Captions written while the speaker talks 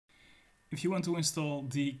If you want to install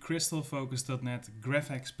the crystalfocus.net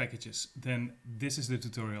GraFx packages, then this is the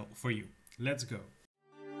tutorial for you. Let's go.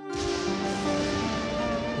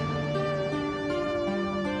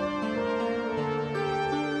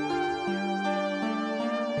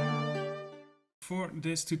 For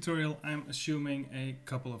this tutorial, I'm assuming a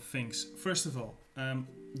couple of things. First of all,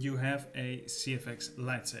 you have a CFX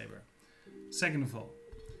lightsaber. Second of all,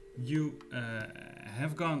 you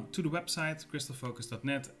have gone to the website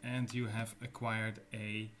crystalfocus.net and you have acquired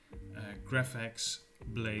a GraFx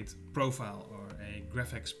blade profile or a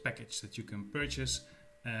GraFx package that you can purchase,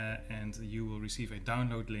 and you will receive a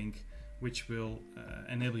download link which will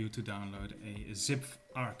enable you to download a zip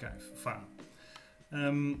archive file.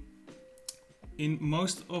 In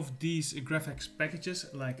most of these GraFx packages,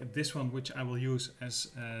 like this one, which I will use as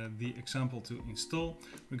the example to install,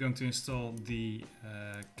 we're going to install the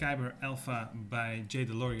Kyber Alpha by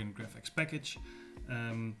JDeLorean GraFx package.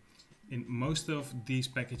 In most of these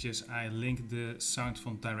packages, I link the sound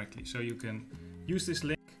font directly, so you can use this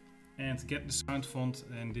link and get the sound font.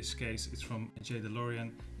 In this case, it's from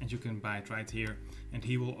JDeLorean, and you can buy it right here, and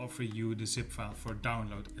he will offer you the zip file for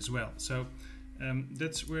download as well. So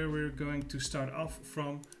that's where we're going to start off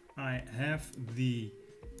from. I have the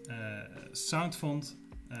sound font.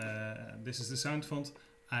 This is the sound font.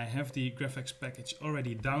 I have the GraFx package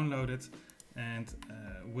already downloaded, and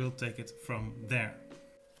we'll take it from there.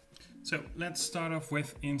 So let's start off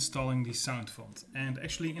with installing the sound font. And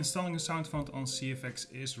actually installing a sound font on CFX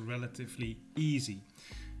is relatively easy.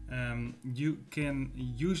 You can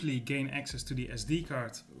usually gain access to the SD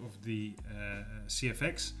card of the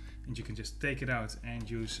CFX, and you can just take it out and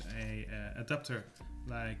use a adapter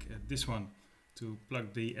like this one to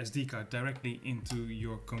plug the SD card directly into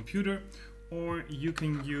your computer, or you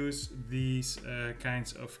can use these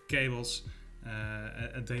kinds of cables,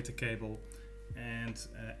 a data cable, and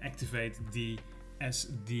activate the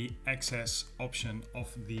SD access option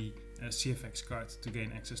of the CFX card to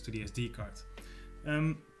gain access to the SD card.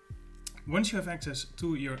 Once you have access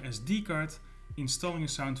to your SD card, installing a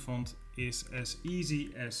sound font is as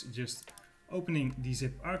easy as just opening the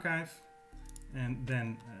zip archive and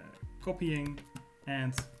then copying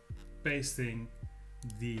and pasting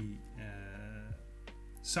the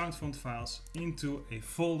sound font files into a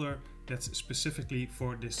folder that's specifically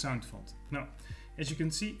for this sound font. Now, as you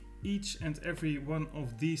can see, each and every one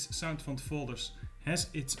of these sound font folders has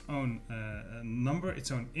its own number,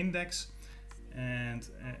 its own index, and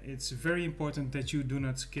it's very important that you do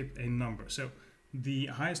not skip a number. So the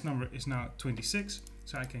highest number is now 26,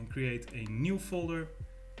 so I can create a new folder,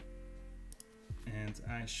 and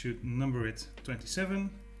I should number it 27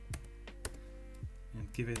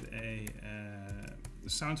 and give it a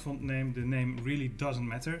sound font name. The name really doesn't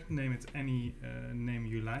matter, name it any name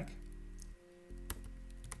you like,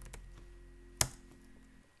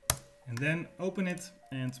 and then open it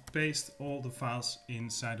and paste all the files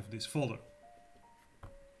inside of this folder.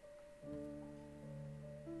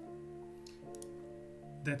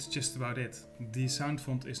 That's just about it. The sound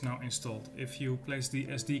font is now installed. If you place the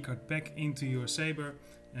SD card back into your Saber,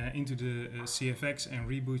 into the CFX, and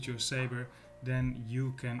reboot your Saber, then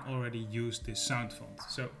you can already use this sound font.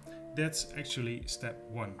 So that's actually step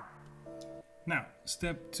 1. Now,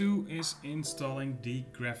 step 2 is installing the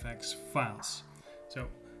GraFx files. So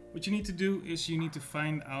what you need to do is you need to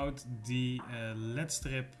find out the LED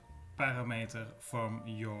strip parameter from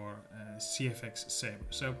your CFX Saber.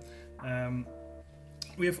 So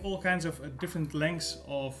we have all kinds of different lengths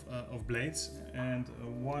of blades, and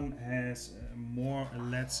one has more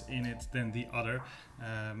LEDs in it than the other.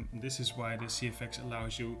 This is why the CFX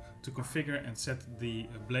allows you to configure and set the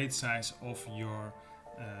blade size of your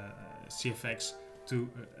CFX to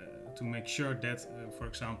make sure that, for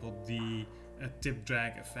example, the tip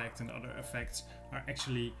drag effect and other effects are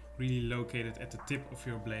actually really located at the tip of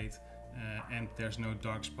your blade, and there's no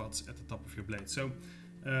dark spots at the top of your blade. So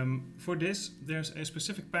for this, there's a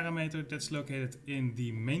specific parameter that's located in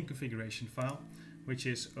the main configuration file, which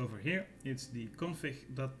is over here. It's the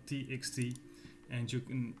config.txt, and you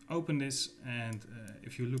can open this, and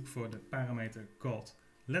if you look for the parameter called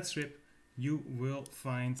LED strip, you will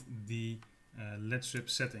find the LED strip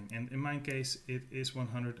setting, and in my case it is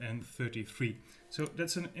 133. So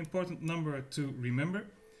that's an important number to remember,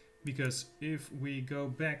 because if we go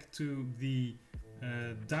back to the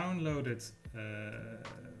downloaded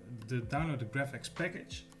GraFx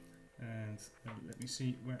package, and let me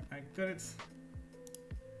see where I got it.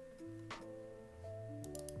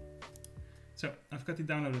 So I've got the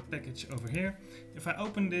downloaded package over here. If I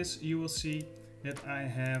open this, you will see that I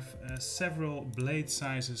have several blade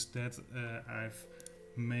sizes that I've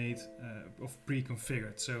made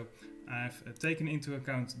pre-configured. So I've taken into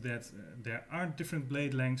account that there are different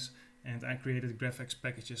blade lengths, and I created GraFx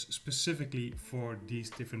packages specifically for these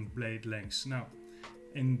different blade lengths. Now,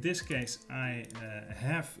 in this case, I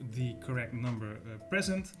have the correct number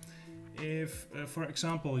present. If, for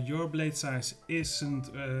example, your blade size isn't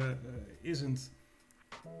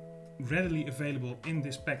readily available in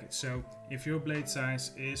this package, so if your blade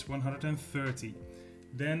size is 130,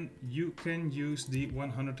 then you can use the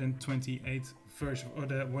 128 version or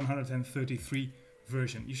the 133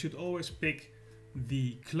 version. You should always pick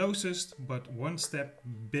the closest but one step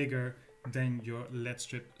bigger than your LED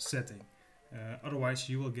strip setting. Otherwise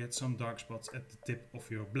you will get some dark spots at the tip of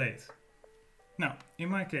your blade. Now, in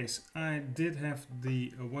my case, I did have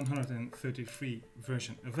the 133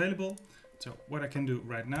 version available. So what I can do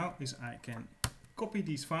right now is I can copy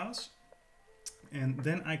these files, and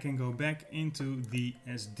then I can go back into the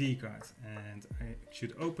SD card, and I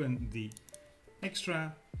should open the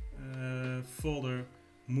extra folder,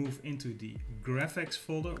 move into the GraFx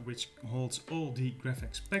folder, which holds all the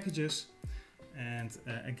GraFx packages. And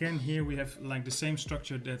again, here we have like the same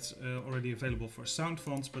structure that's already available for sound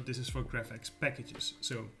fonts, but this is for GraFx packages.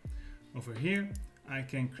 So over here, I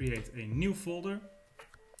can create a new folder.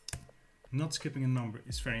 Not skipping a number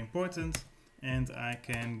is very important. And I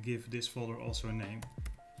can give this folder also a name.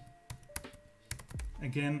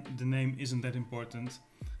 Again, the name isn't that important.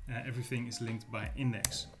 Everything is linked by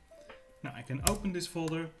index. Now I can open this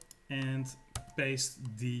folder and paste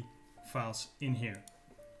the files in here.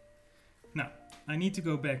 Now, I need to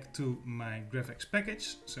go back to my GraFx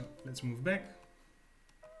package, so let's move back.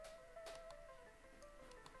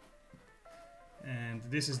 And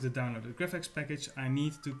this is the downloaded GraFx package. I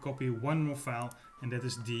need to copy one more file, and that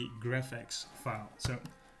is the GraFx file. So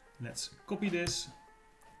let's copy this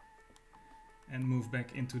and move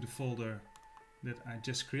back into the folder that I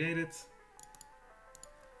just created,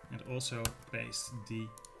 and also paste the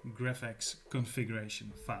GraFx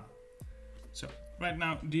configuration file. So right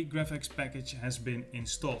now the GraFx package has been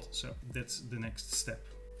installed, so that's the next step.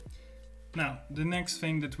 Now the next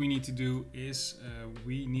thing that we need to do is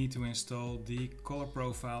we need to install the color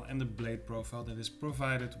profile and the blade profile that is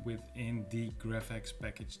provided within the GraFx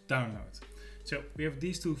package download. So we have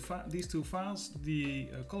these two files, the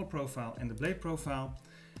color profile and the blade profile.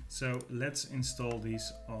 So let's install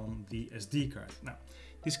these on the SD card. Now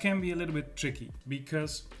this can be a little bit tricky,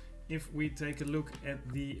 because if we take a look at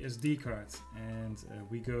the SD card and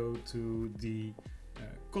we go to the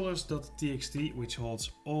colors.txt, which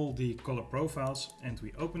holds all the color profiles, and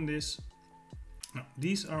we open this, now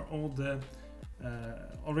these are all the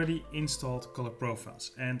already installed color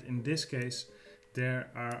profiles, and in this case there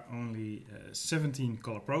are only 17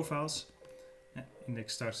 color profiles.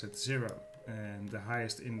 Index starts at 0 and the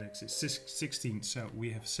highest index is 16, so we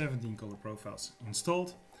have 17 color profiles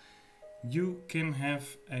installed. You can have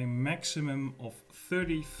a maximum of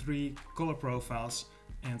 33 color profiles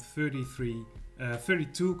and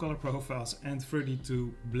 32 color profiles and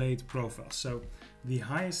 32 blade profiles. So the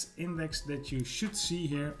highest index that you should see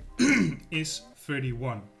here is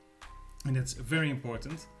 31, and that's very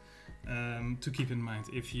important to keep in mind.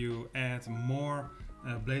 If you add more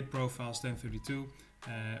blade profiles than 32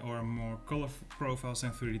 or more color profiles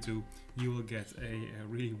than 32, you will get a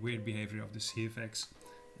really weird behavior of the CFX.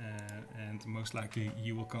 And most likely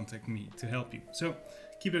you will contact me to help you. So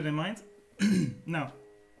keep that in mind. Now,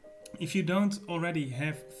 if you don't already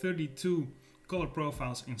have 32 color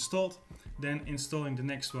profiles installed, then installing the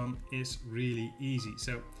next one is really easy.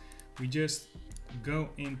 So we just go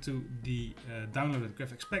into the downloaded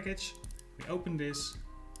GraFx package, we open this,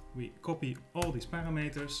 we copy all these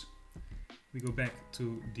parameters, we go back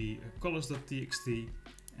to the colors.txt,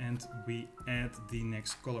 and we add the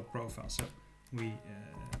next color profile. So we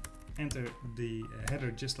enter the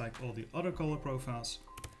header just like all the other color profiles,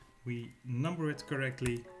 we number it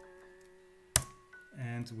correctly,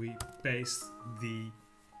 and we paste the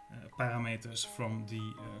parameters from the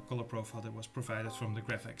color profile that was provided from the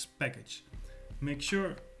GraFx package. Make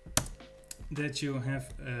sure that you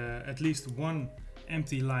have at least one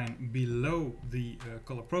empty line below the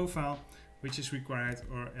color profile, which is required,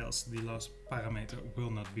 or else the last parameter will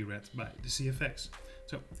not be read by the CFX.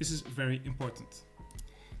 So this is very important.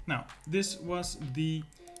 Now, this was the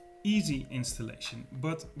easy installation,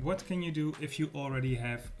 but what can you do if you already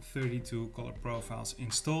have 32 color profiles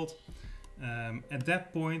installed? At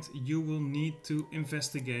that point, you will need to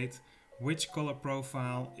investigate which color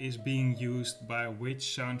profile is being used by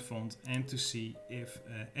which sound font, and to see if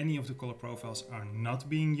any of the color profiles are not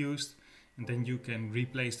being used, and then you can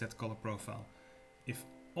replace that color profile. If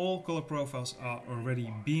all color profiles are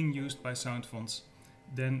already being used by sound fonts,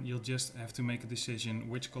 then you'll just have to make a decision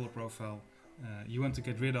which color profile you want to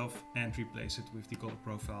get rid of and replace it with the color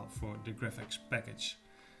profile for the GraFx package.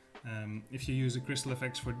 If you use a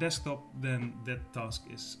CrystalFX for desktop, then that task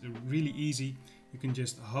is really easy. You can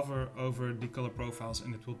just hover over the color profiles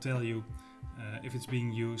and it will tell you if it's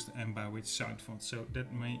being used and by which sound font, so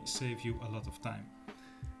that may save you a lot of time.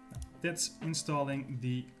 That's installing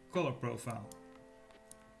the color profile.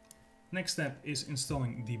 Next step is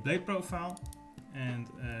installing the blade profile, and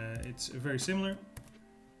it's very similar.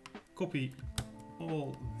 Copy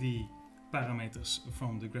all the parameters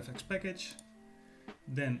from the GraFx package,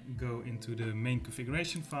 then go into the main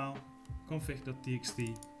configuration file,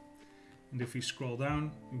 config.txt, and if we scroll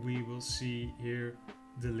down, we will see here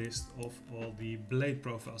the list of all the blade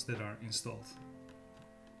profiles that are installed.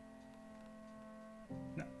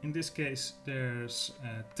 Now, in this case, there's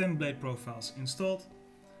 10 blade profiles installed,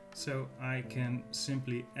 so I can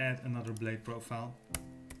simply add another blade profile.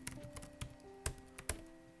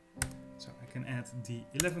 So I can add the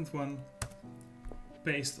 11th one,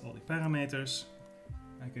 paste all the parameters.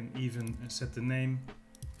 I can even set the name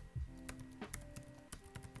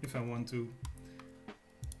if I want to,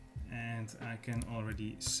 and I can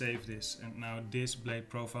already save this, and now this blade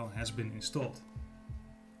profile has been installed.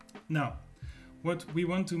 Now, what we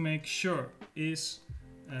want to make sure is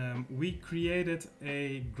we created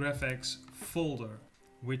a GraFx folder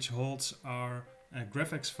which holds our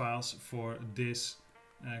GraFx files for this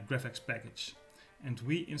GraFx package, and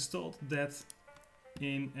we installed that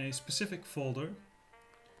in a specific folder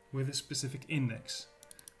with a specific index.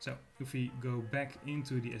 So if we go back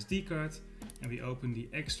into the SD card and we open the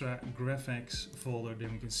extra GraFx folder,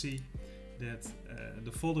 then we can see that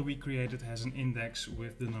the folder we created has an index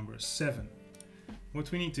with the number 7.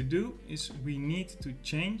 What we need to do is we need to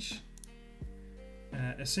change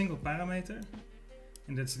a single parameter,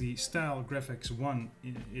 and that's the style GraFx 1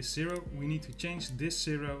 is 0. We need to change this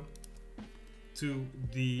 0 to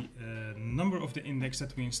the number of the index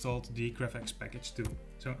that we installed the GraFx package to.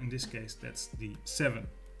 So in this case, that's the 7.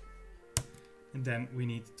 And then we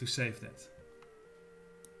need to save that.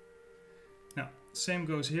 Now, same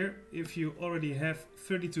goes here. If you already have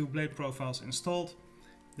 32 blade profiles installed,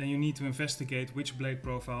 then you need to investigate which blade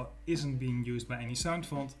profile isn't being used by any sound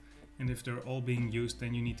font, and if they're all being used,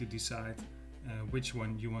 then you need to decide which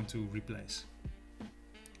one you want to replace.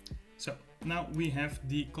 So now we have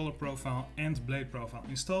the color profile and blade profile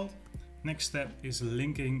installed. Next step is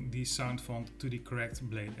linking the sound font to the correct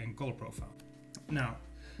blade and color profile. Now,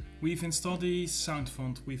 we've installed the sound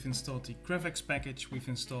font, we've installed the GraFx package, we've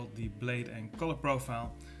installed the blade and color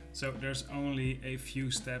profile. So there's only a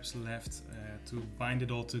few steps left to bind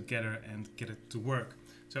it all together and get it to work.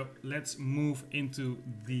 So let's move into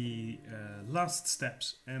the last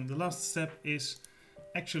steps. And the last step is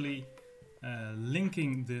actually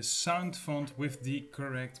linking the sound font with the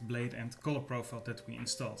correct blade and color profile that we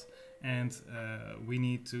installed. And we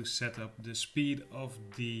need to set up the speed of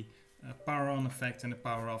the power on effect and the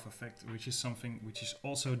power off effect, which is something which is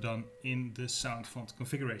also done in the sound font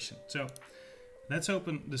configuration. So let's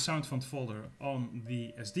open the sound font folder on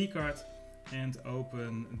the SD card and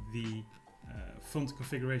open the font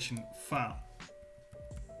configuration file,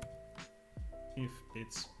 if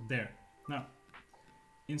it's there. Now,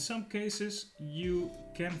 in some cases you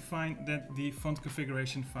can find that the font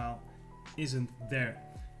configuration file isn't there.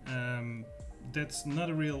 That's not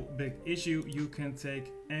a real big issue. You can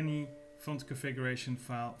take any font configuration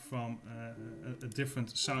file from a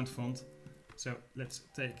different sound font. So let's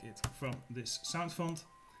take it from this sound font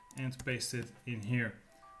and paste it in here.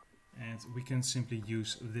 And we can simply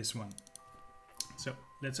use this one. So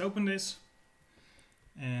let's open this.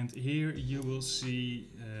 And here you will see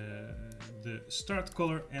the start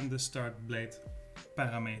color and the start blade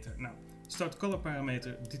parameter. Now, start color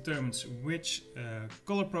parameter determines which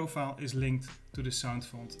color profile is linked to the sound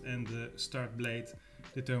font, and the start blade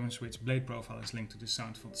determines which blade profile is linked to the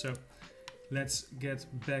sound font. So let's get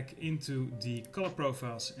back into the color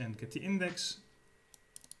profiles and get the index.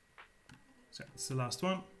 So it's the last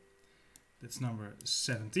one. That's number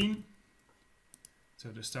 17. So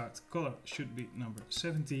the start color should be number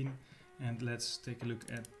 17. And let's take a look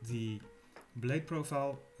at the blade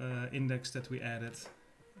profile index that we added.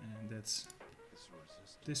 And that's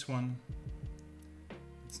this one.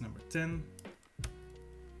 It's number 10.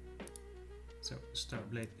 So start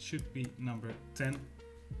blade should be number 10.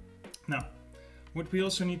 Now, what we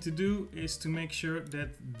also need to do is to make sure that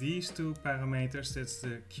these two parameters, that's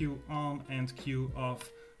the Q on and Q off,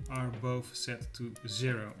 are both set to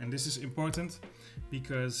 0. And this is important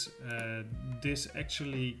because this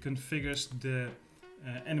actually configures the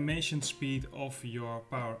animation speed of your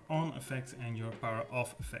power on effect and your power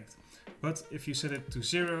off effect. But if you set it to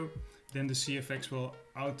 0, then the CFX will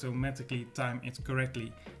automatically time it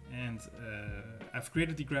correctly. And I've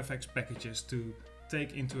created the GraFx packages to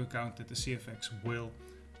take into account that the CFX will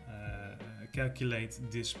calculate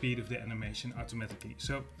the speed of the animation automatically.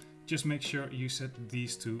 So just make sure you set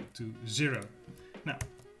these two to 0. Now,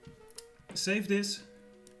 save this,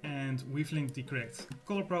 and we've linked the correct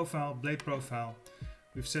color profile, blade profile.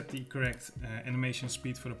 We've set the correct animation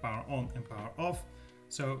speed for the power on and power off.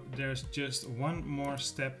 So there's just one more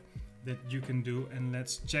step that you can do, and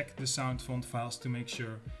let's check the sound font files to make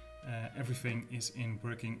sure everything is in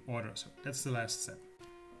working order. So that's the last step.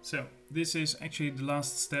 So this is actually the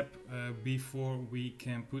last step before we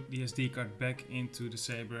can put the SD card back into the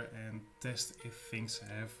Saber and test if things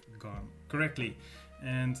have gone correctly.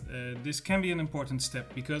 And this can be an important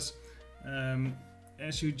step because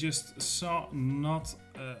as you just saw, not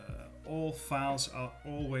all files are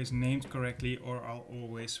always named correctly or are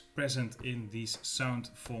always present in these sound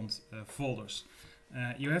font folders.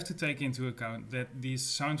 You have to take into account that these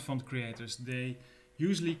sound font creators, they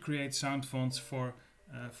usually create sound fonts for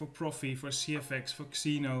Profi, for CFX, for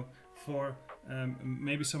Xeno, for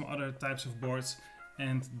maybe some other types of boards,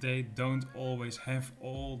 and they don't always have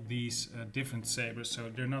all these different sabers, so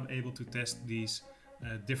they're not able to test these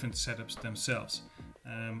different setups themselves.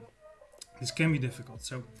 This can be difficult.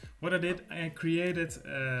 So what I did, I created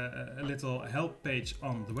a little help page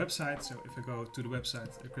on the website. So if I go to the website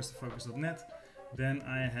crystalfocus.net, then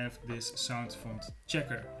I have this sound font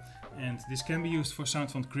checker, and this can be used for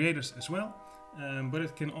sound font creators as well. But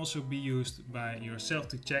it can also be used by yourself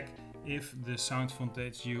to check if the sound font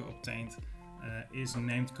that you obtained is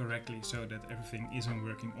named correctly, so that everything is in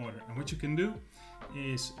working order. And what you can do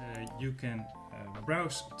is you can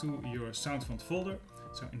browse to your sound font folder.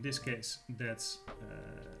 So in this case, that's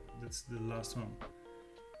the last one.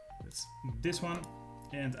 That's this one,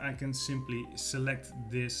 and I can simply select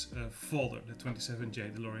this folder, the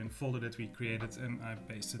 27J DeLorean folder that we created, and I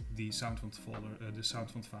pasted the sound font folder, the sound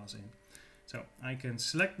font files in. So I can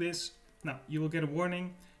select this. Now you will get a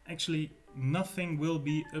warning. Actually, nothing will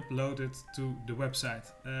be uploaded to the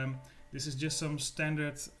website. This is just some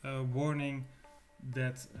standard warning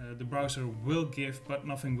that the browser will give, but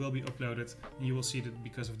nothing will be uploaded. And you will see that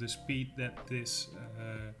because of the speed that this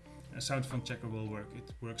sound font checker will work.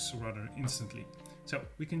 It works rather instantly. So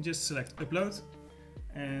we can just select upload,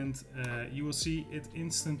 and you will see it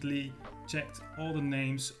instantly checked all the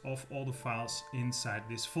names of all the files inside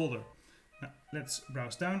this folder. Now let's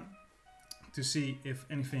browse down to see if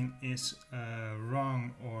anything is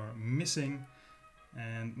wrong or missing,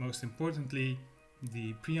 and most importantly,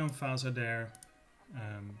 the pre-on files are there,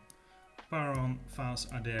 power on files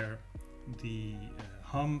are there, the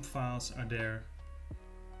hum files are there,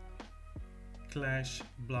 clash,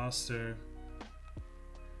 blaster,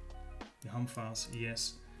 the hum files,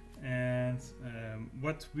 yes. And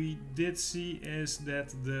what we did see is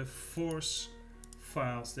that the force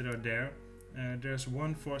files that are there, there's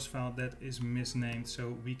one force file that is misnamed,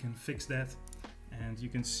 so we can fix that. And you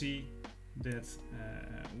can see that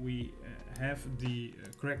we have the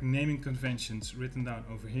correct naming conventions written down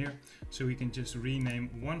over here, so we can just rename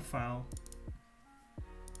one file,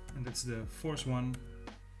 and that's the force one,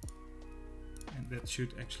 and that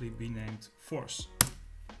should actually be named force.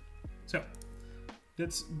 So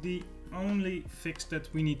that's the only fix that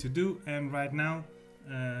we need to do, and right now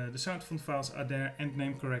the sound font files are there and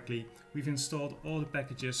named correctly. We've installed all the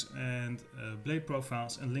packages and blade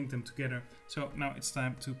profiles and linked them together. So now it's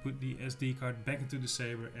time to put the SD card back into the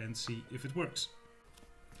Saber and see if it works.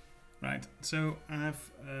 Right, so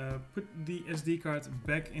I've put the SD card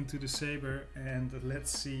back into the Saber, and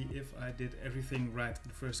let's see if I did everything right at the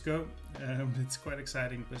first go. It's quite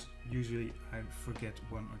exciting because usually I forget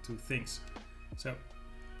one or two things. So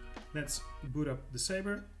let's boot up the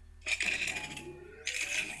Saber.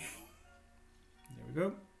 There we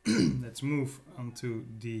go. Let's move on to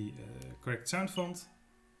the correct sound font.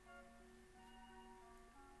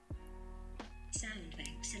 Sound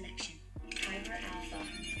bank selection. Fiber Alpha.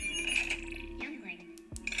 Youngling.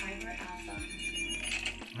 Fiber Alpha.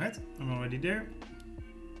 Right, I'm already there.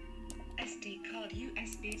 SD card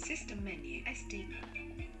USB system menu. SD.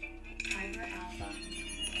 Fiber Alpha.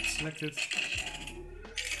 Select it.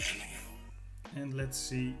 And let's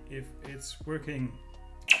see if it's working.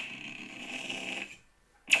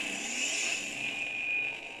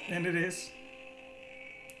 And it is.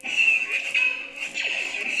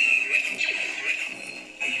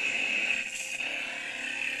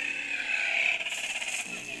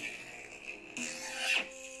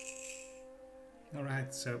 All right.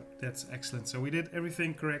 correct, so that's excellent. So we did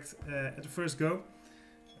everything correct at the first go,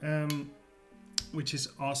 which is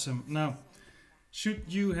awesome. Now, should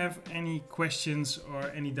you have any questions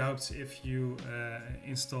or any doubts if you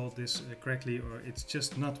installed this correctly, or it's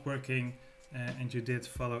just not working and you did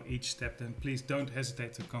follow each step, then please don't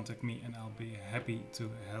hesitate to contact me and I'll be happy to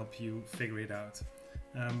help you figure it out.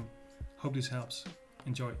 Hope this helps.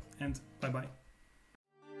 Enjoy and bye bye.